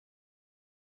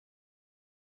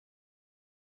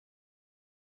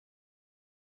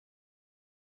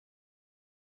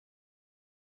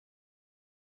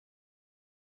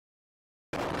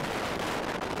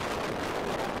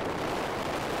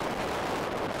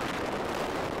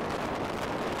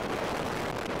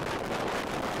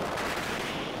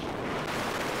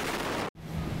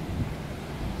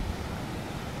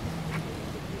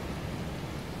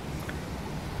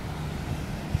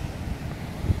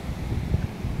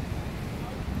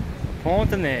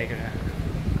Ponta Negra.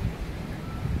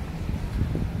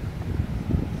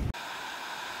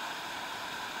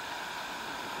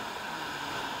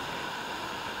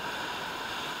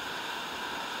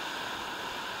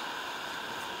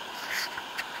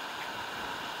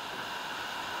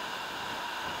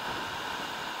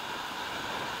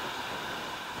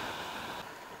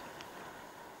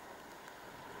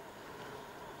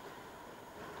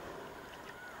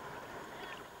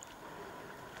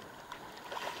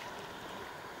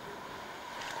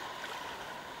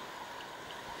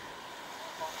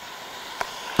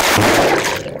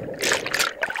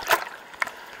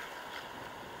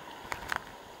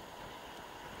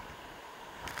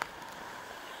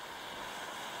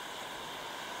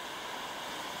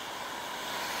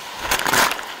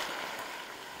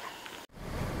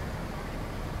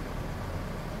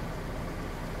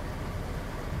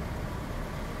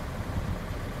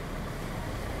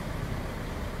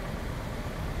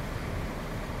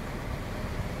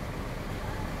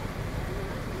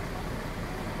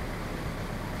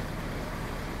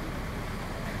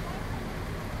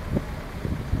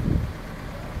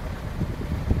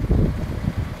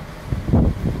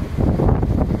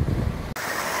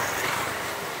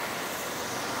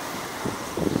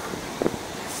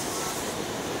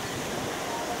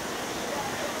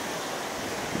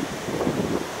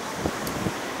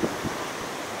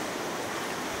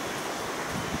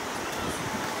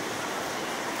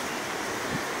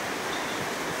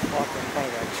 Walked in front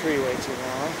of that tree way too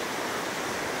long.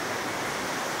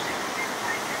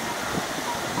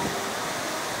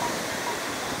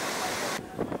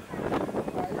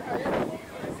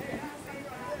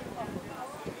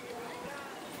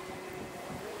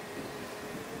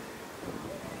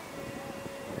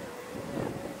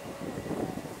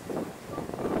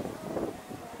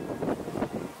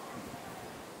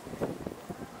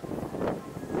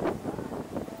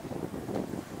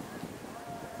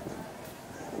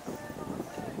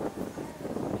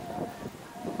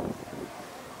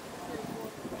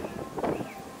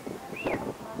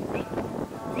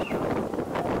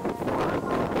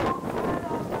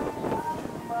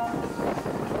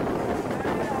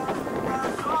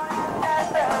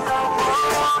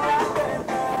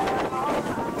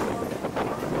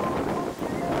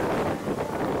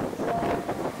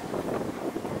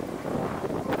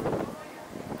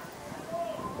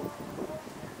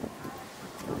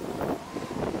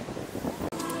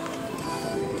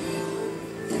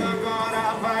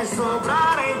 Agora vai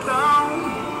sobrar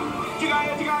então. Diga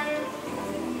aí, diga aí.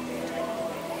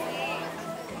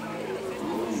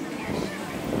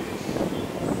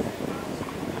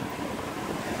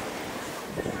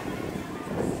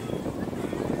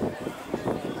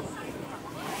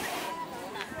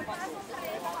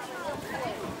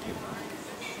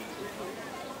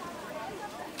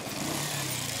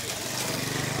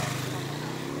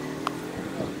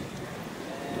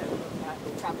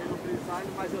 Cabelo grisalho,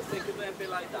 mas eu sei que não é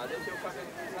pela idade, eu tenho cabelo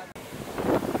grisalho.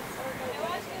 Eu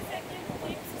acho que esse aqui é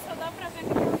fixo, só dá pra ver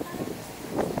que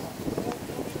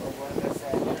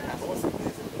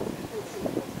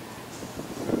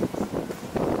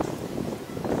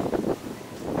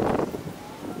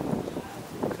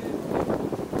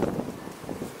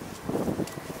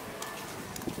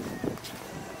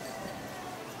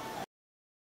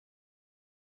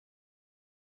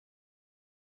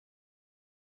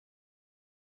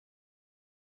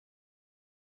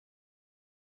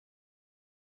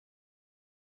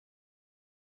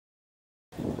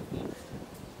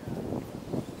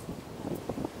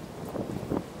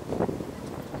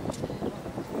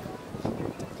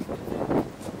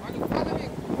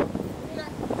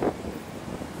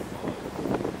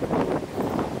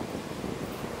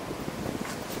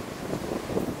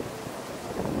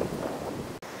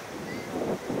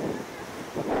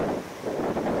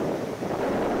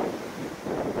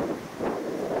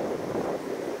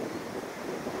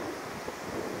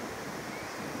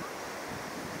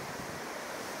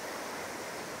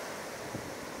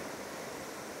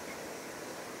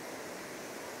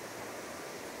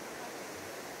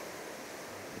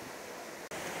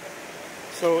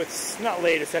So it's not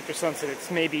late, it's after sunset,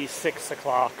 it's maybe 6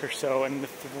 o'clock or so, and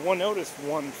if one noticed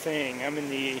one thing, I'm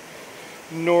in the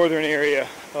northern area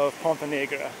of Ponta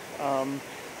Negra,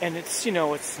 and it's, you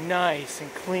know, it's nice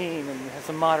and clean, and it has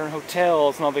the modern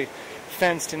hotels and all the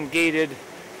fenced and gated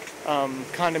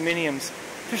condominiums.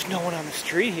 There's no one on the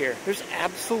street here. There's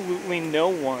absolutely no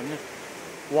one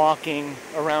walking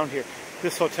around here.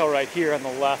 This hotel right here on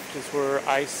the left is where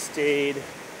I stayed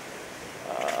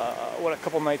a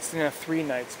couple nights, 3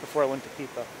 nights before I went to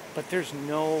Pipa. But there's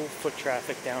no foot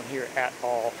traffic down here at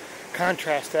all.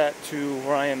 Contrast that to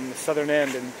where I am in the southern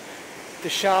end, and the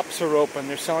shops are open.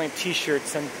 They're selling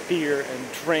t-shirts and beer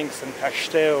and drinks and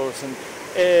pastéis and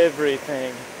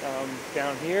everything.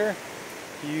 Down here,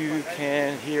 you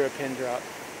can hear a pin drop.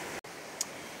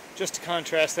 Just to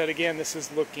contrast that again, this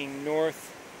is looking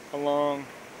north along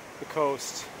the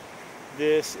coast.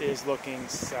 This is looking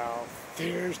south.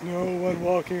 There's no one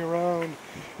walking around.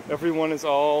 Everyone is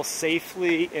all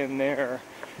safely in their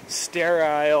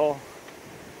sterile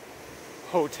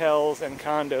hotels and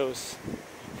condos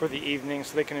for the evening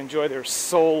so they can enjoy their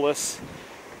soulless,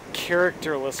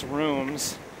 characterless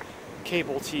rooms,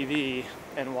 cable TV,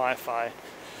 and Wi-Fi.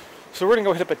 So we're gonna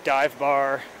go hit up a dive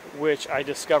bar, which I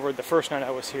discovered the first night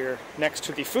I was here, next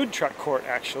to the food truck court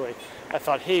actually. I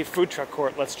thought, hey, food truck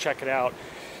court, let's check it out.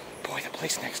 Boy, the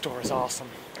place next door is awesome.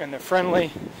 And they're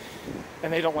friendly,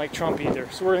 and they don't like Trump either.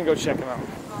 So we're gonna go check them out.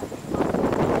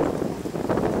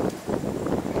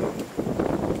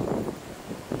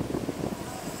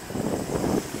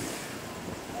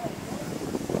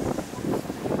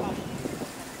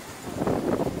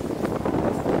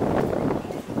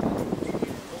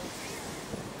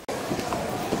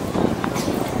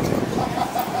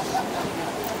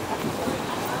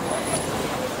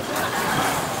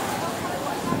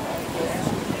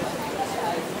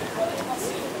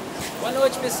 Boa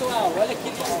noite, pessoal. Olha aqui,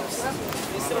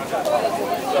 esse é o trabalho.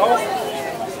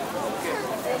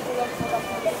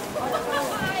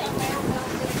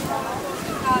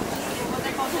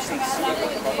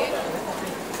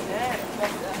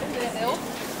 Entendeu?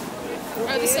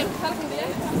 Eu sempre falo com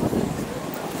ele.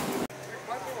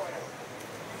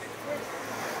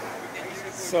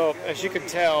 So, as you can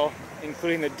tell,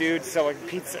 including the dude selling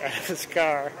pizza out of his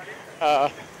car,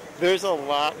 there's a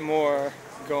lot more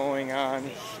going on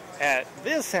at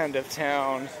this end of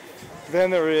town than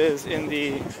there is in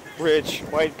the rich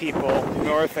white people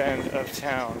north end of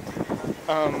town.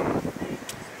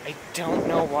 I don't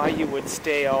know why you would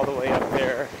stay all the way up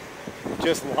there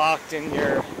just locked in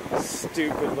your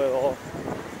stupid little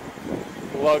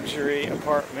luxury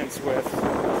apartments with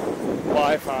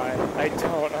Wi-Fi. I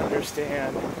don't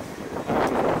understand.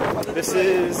 This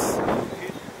is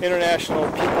international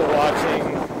people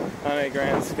watching on a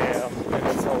grand scale, and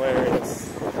it's hilarious.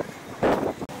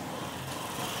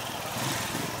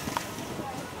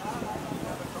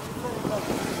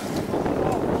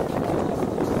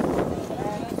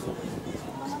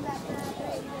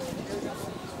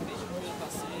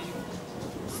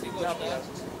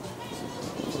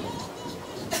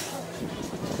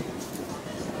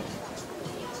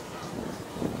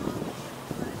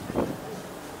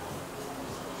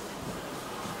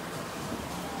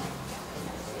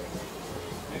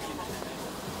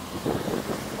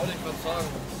 Olha que pessoal.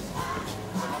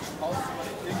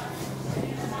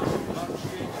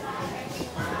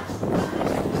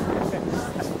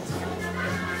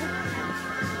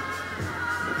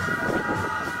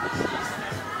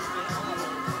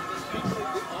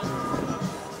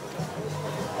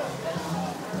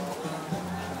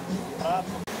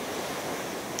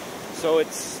 So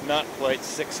it's not quite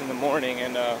 6 in the morning,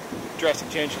 and drastic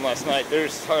change from last night.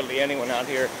 There's hardly anyone out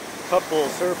here. A couple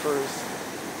surfers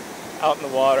out in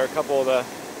the water, a couple of the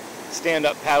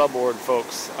stand-up paddleboard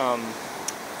folks.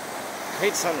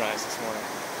 Great sunrise this morning,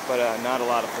 but not a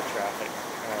lot of foot traffic.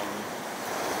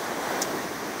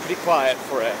 Pretty quiet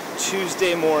for a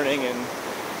Tuesday morning in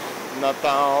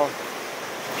Natal,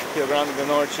 Rio Grande do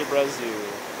Norte, Brazil.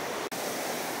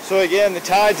 So again, the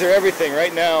tides are everything.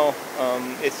 Right now,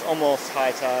 it's almost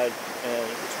high tide,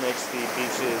 which makes the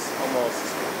beaches almost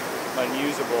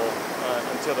unusable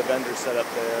until the vendors set up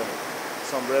their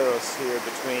sombreros here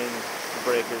between the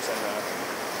breakers and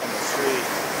the street.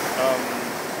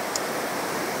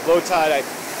 Low tide, I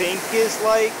think, is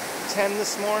like 10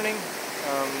 this morning,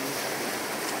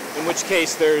 in which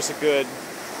case there's a good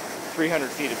 300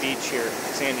 feet of beach here,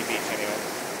 sandy beach anyway.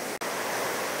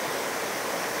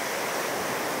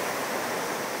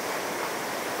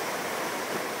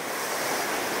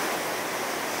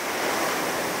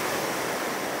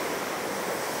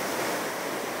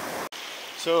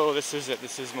 So this is it.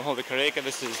 This is Morro de Careca.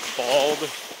 This is Bald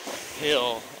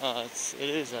Hill. It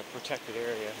is a protected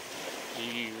area.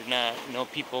 You're not, no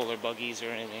people or buggies or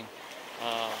anything.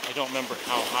 I don't remember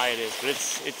how high it is, but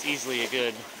it's easily a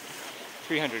good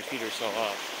 300 feet or so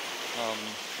up.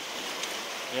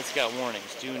 And it's got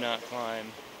warnings. Do not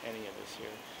climb any of this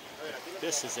here.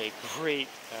 This is a great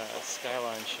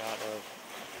skyline shot of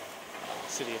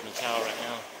the city of Natal right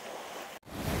now.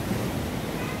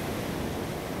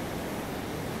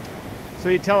 So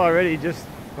you tell already just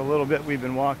a little bit we've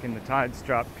been walking, the tide's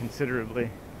dropped considerably.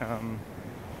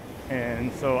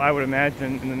 And so I would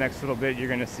imagine in the next little bit you're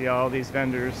going to see all these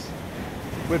vendors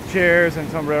with chairs and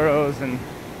sombreros and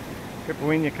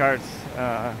capoeira carts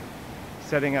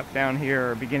setting up down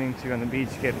here, or beginning to on the beach,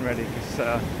 getting ready,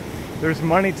 because there's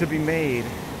money to be made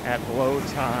at low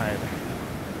tide.